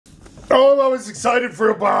Oh, I'm always excited for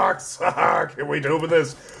a box. Can't wait to open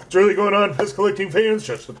this. What's really going on, PEZ collecting fans?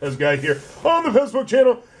 Just the PEZ guy here on the PEZbook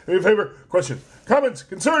channel. Do me a favor, questions, comments,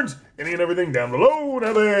 concerns, any and everything down below.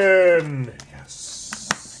 Now then,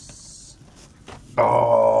 yes.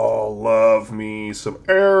 Oh, love me some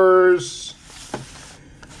errors.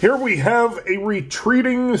 Here we have a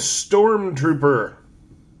retreating stormtrooper.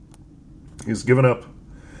 He's given up.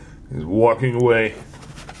 He's walking away.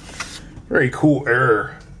 Very cool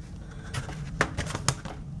error.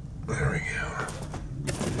 There we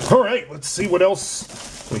go. All right, let's see what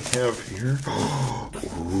else we have here.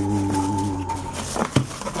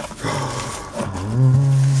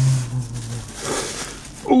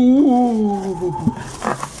 Ooh.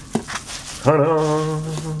 Ta-da.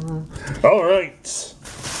 All right.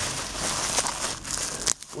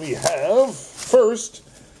 We have, first,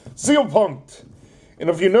 Zealpunkt. And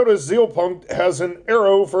if you notice, Zealpunkt has an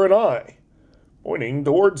arrow for an eye, pointing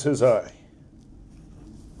towards his eye.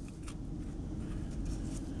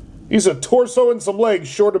 He's a torso and some legs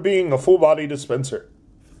short of being a full-body dispenser.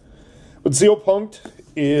 But Zealpunkt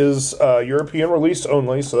is European release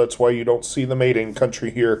only, so that's why you don't see the made in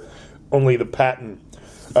country here, only the patent.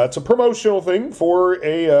 It's a promotional thing for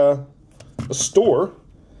a store,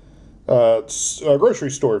 it's a grocery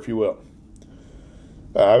store, if you will.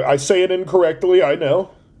 I say it incorrectly, I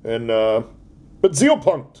know, and but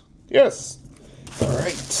Zealpunkt, yes. All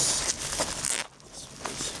right.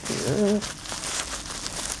 Here.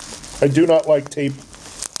 I do not like tape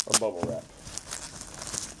or bubble wrap.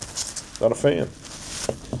 Not a fan.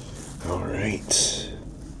 All right.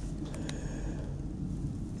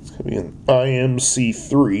 It's going to be an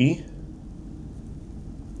IMC3.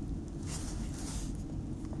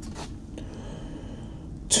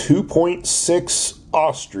 .6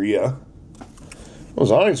 Austria.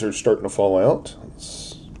 Those eyes are starting to fall out.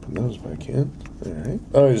 Let's put those back in. All right.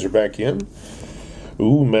 Eyes are back in.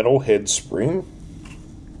 Ooh, metal head spring.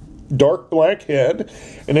 Dark black head,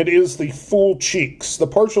 and it is the full cheeks. The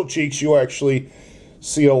partial cheeks, you actually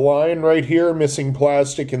see a line right here, missing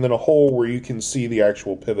plastic, and then a hole where you can see the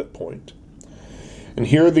actual pivot point. And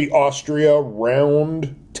here the Austria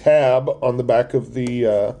round tab on the back of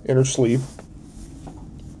the inner sleeve.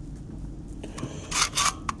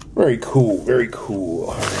 Very cool, very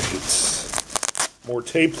cool. All right. More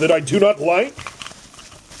tape that I do not like.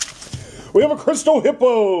 We have a Crystal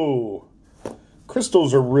Hippo.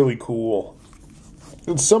 Crystals are really cool.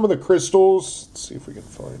 And some of the crystals, let's see if we can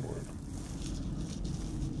find one.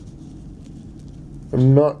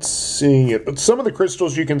 I'm not seeing it, but some of the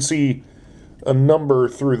crystals you can see a number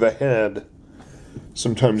through the head,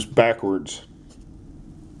 sometimes backwards.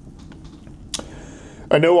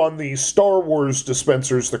 I know on the Star Wars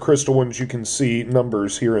dispensers, the crystal ones, you can see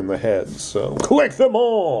numbers here in the head, so collect them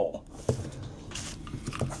all!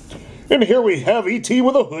 And here we have E.T.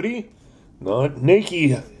 with a hoodie. Not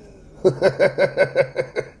naked.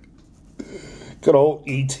 Good old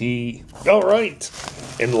E.T. All right.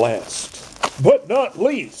 And last, but not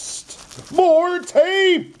least, more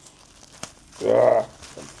tape. I'm a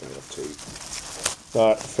fan of tape.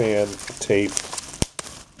 Not a fan of tape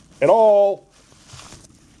at all.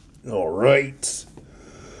 All right.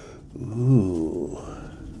 Ooh.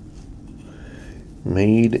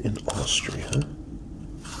 Made in Austria.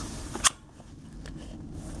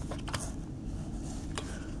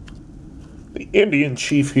 The Indian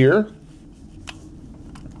chief here.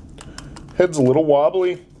 Head's a little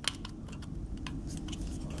wobbly.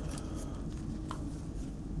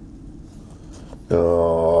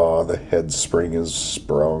 Oh, the head spring is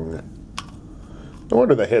sprung. No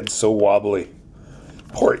wonder the head's so wobbly.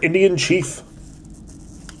 Poor Indian chief.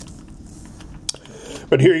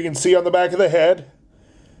 But here you can see on the back of the head,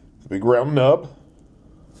 the big round nub.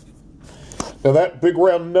 Now that big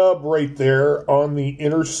round nub right there on the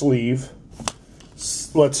inner sleeve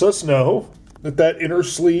lets us know that that inner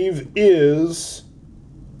sleeve is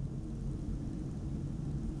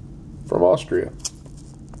from Austria.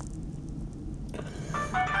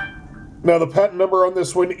 Now the patent number on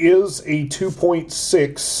this one is a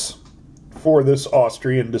 2.6 for this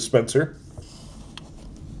Austrian dispenser.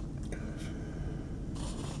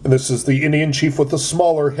 And this is the Indian chief with the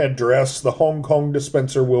smaller headdress. The Hong Kong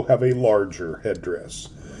dispenser will have a larger headdress.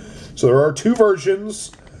 So there are two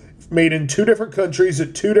versions made in two different countries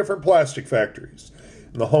at two different plastic factories.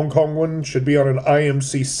 And the Hong Kong one should be on an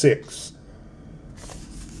IMC6.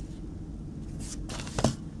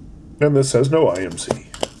 And this has no IMC.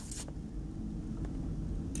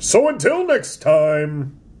 So until next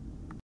time...